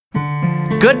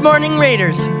Good morning,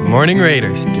 Raiders. Morning,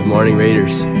 Raiders. Good morning,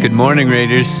 Raiders. Good morning,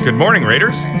 Raiders. Good morning,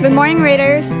 Raiders. Good morning,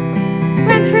 Raiders.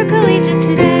 Renfrew Collegiate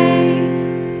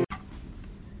today.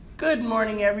 Good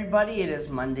morning, everybody. It is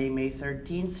Monday, May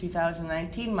 13th,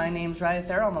 2019. My name's Riley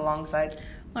Thurl. I'm alongside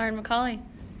Lauren McCauley.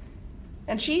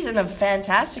 And she's in a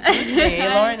fantastic mood today. Hey,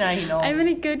 Lauren, you know. I'm in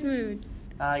a good mood.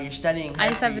 You're studying. I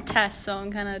just have a test, so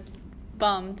I'm kind of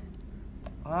bummed.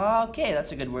 Okay,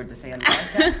 that's a good word to say on the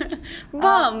podcast.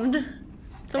 Bummed.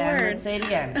 It's a and word. Say it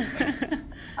again.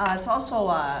 It's also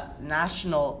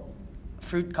National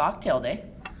Fruit Cocktail Day.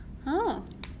 Oh.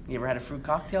 You ever had a fruit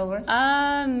cocktail,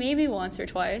 Lauren? Maybe once or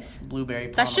twice. Blueberry,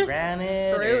 That's just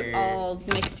pomegranate. fruit all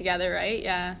mixed together, right?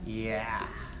 Yeah. Yeah.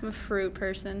 I'm a fruit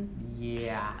person.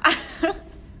 Yeah.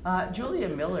 Julia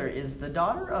Miller is the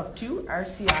daughter of two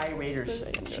RCI Raiders.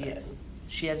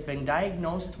 She has been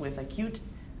diagnosed with acute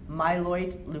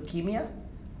myeloid leukemia.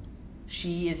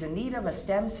 She is in need of a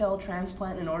stem cell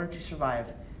transplant in order to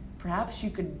survive. Perhaps you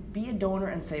could be a donor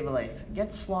and save a life.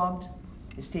 Get Swabbed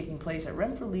is taking place at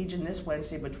Renfrew Legion this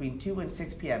Wednesday between 2 and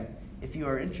 6 p.m. If you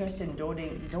are interested in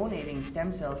donating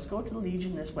stem cells, go to the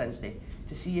Legion this Wednesday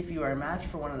to see if you are a match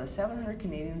for one of the 700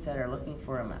 Canadians that are looking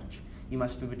for a match. You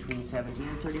must be between 17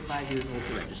 and 35 years old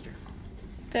to register.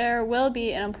 There will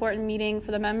be an important meeting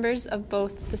for the members of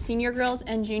both the senior girls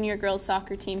and junior girls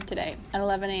soccer team today at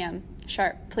 11 a.m.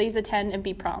 sharp. Please attend and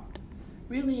be prompt.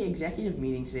 Really, executive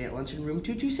meeting today at luncheon room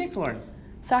 226, Lauren.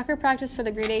 Soccer practice for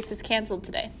the grade 8s is canceled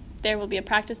today. There will be a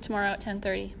practice tomorrow at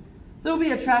 10:30. There will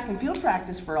be a track and field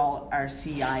practice for all our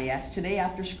CIS today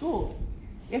after school.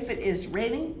 If it is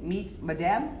raining, meet in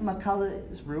Madame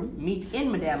McCullough's room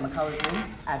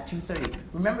at 2:30.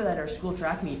 Remember that our school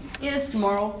track meet is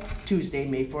tomorrow, Tuesday,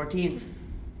 May 14th.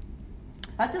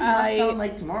 That does not sound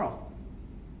like tomorrow.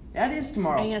 That is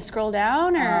tomorrow. Are you going to scroll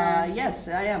down? Or? Yes,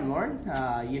 I am, Lauren.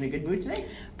 You in a good mood today?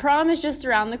 Prom is just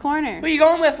around the corner. Who are you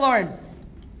going with, Lauren?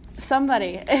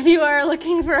 Somebody. If you are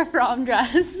looking for a prom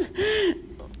dress,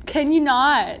 can you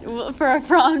not? For a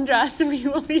prom dress, we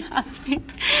will be having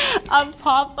a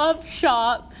pop-up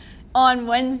shop on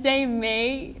Wednesday,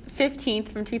 May 15th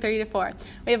from 2:30 to 4.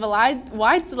 We have a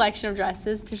wide selection of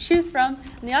dresses to choose from,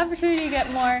 and the opportunity to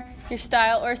get more. Your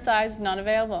style or size is not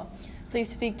available. Please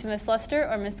speak to Miss Lester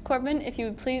or Miss Corbin if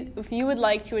you would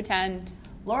like to attend.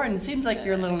 Lauren, it seems like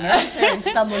you're a little nervous there and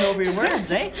stumbling over your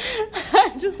words, eh?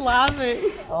 I'm just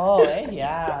laughing. Oh, eh?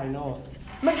 Yeah, I know.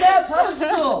 McNabb Public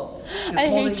School! I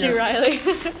hate you, Riley.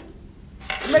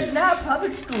 McNabb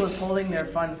Public School is holding their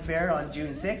fun fair on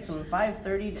June 6th from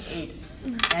 5:30 to 8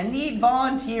 and need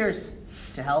volunteers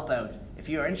to help out. If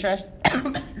you are interested,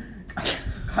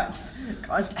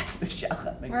 contact Michelle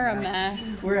at McNabb. We're a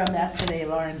mess. We're a mess today,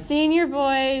 Lauren. Senior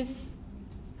boys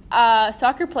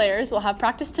soccer players will have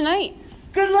practice tonight.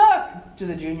 Good luck to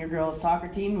the junior girls soccer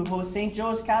team who hosts St.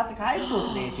 Joe's Catholic High School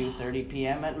today at 2:30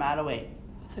 p.m. at Mattaway.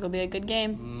 Looks like it'll be a good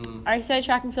game. RCI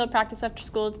track and field practice after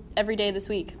school every day this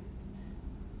week.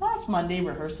 Last Monday,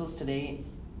 rehearsals today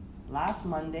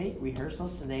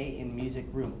in music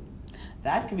room.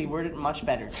 That could be worded much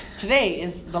better. Today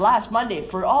is the last Monday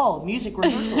for all music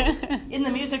rehearsals in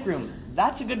the music room.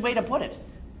 That's a good way to put it.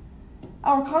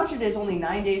 Our concert is only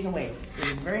 9 days away. It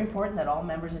is very important that all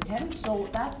members attend so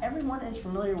that everyone is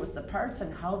familiar with the parts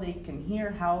and how they can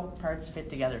hear how parts fit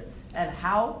together.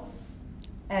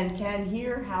 And can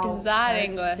hear how Is that parts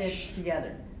English? fit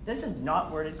together. This is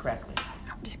not worded correctly.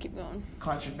 Just keep going.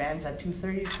 Concert bands at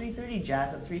 2:30 to 3:30,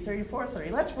 jazz at 3:30,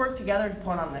 4:30. Let's work together to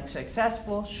put on a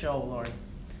successful show, Lauren.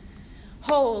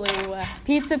 Holy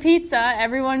pizza,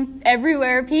 everyone,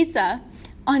 everywhere pizza.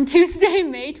 On Tuesday,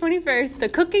 May 21st, the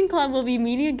Cooking Club will be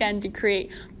meeting again to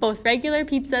create both regular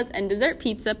pizzas and dessert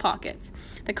pizza pockets.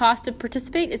 The cost to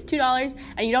participate is $2,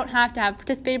 and you don't have to have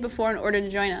participated before in order to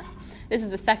join us. This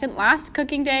is the second last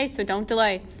cooking day, so don't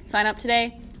delay. Sign up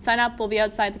today. Sign up, we'll be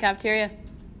outside the cafeteria.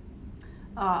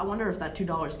 I wonder if that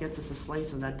 $2 gets us a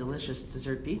slice of that delicious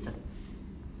dessert pizza.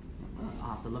 I'll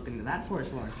have to look into that for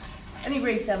us, Lauren. Any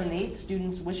grade 7 and 8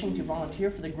 students wishing to volunteer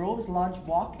for the Groves Lodge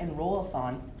Walk and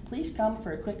Roll-a-thon, please come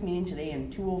for a quick meeting today in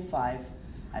 205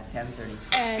 at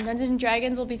 10:30. And Dungeons &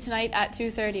 Dragons will be tonight at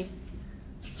 2:30.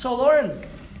 So, Lauren,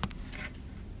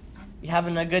 you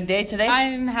having a good day today?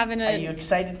 I'm having Are you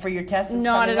excited for your test?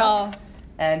 Not at all.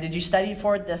 And did you study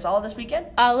for this weekend?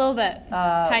 A little bit.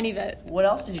 Tiny bit. What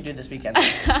else did you do this weekend?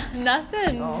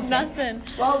 Nothing. Oh, okay. Nothing.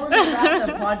 Well, we're going to wrap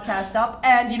the podcast up.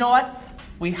 And you know what?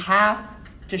 We have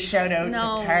to shout out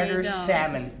to Carter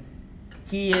Salmon.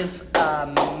 He is a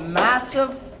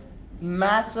massive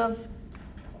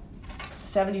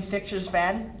 76ers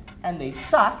fan, and they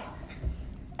suck.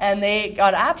 And they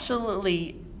got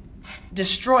absolutely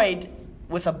destroyed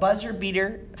with a buzzer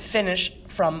beater finish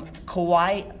from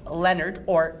Kawhi Leonard,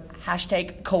 or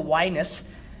hashtag Kawhiness.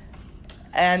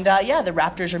 And the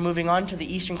Raptors are moving on to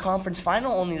the Eastern Conference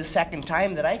Final, only the second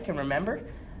time that I can remember.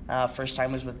 First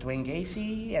time was with Dwayne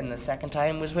Gacy, and the second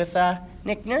time was with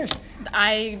Nick Nurse.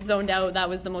 I zoned out. That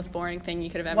was the most boring thing you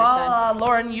could have ever said.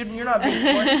 Lauren, you're not a big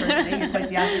sports person. You're quite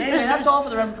the athlete. Anyway, that's all for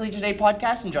the Renfrew Collegiate Today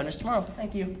podcast, and join us tomorrow.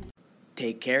 Thank you.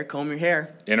 Take care. Comb your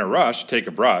hair. In a rush, take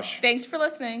a brush. Thanks for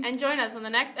listening. And join us on the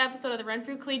next episode of the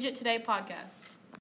Renfrew Collegiate Today podcast.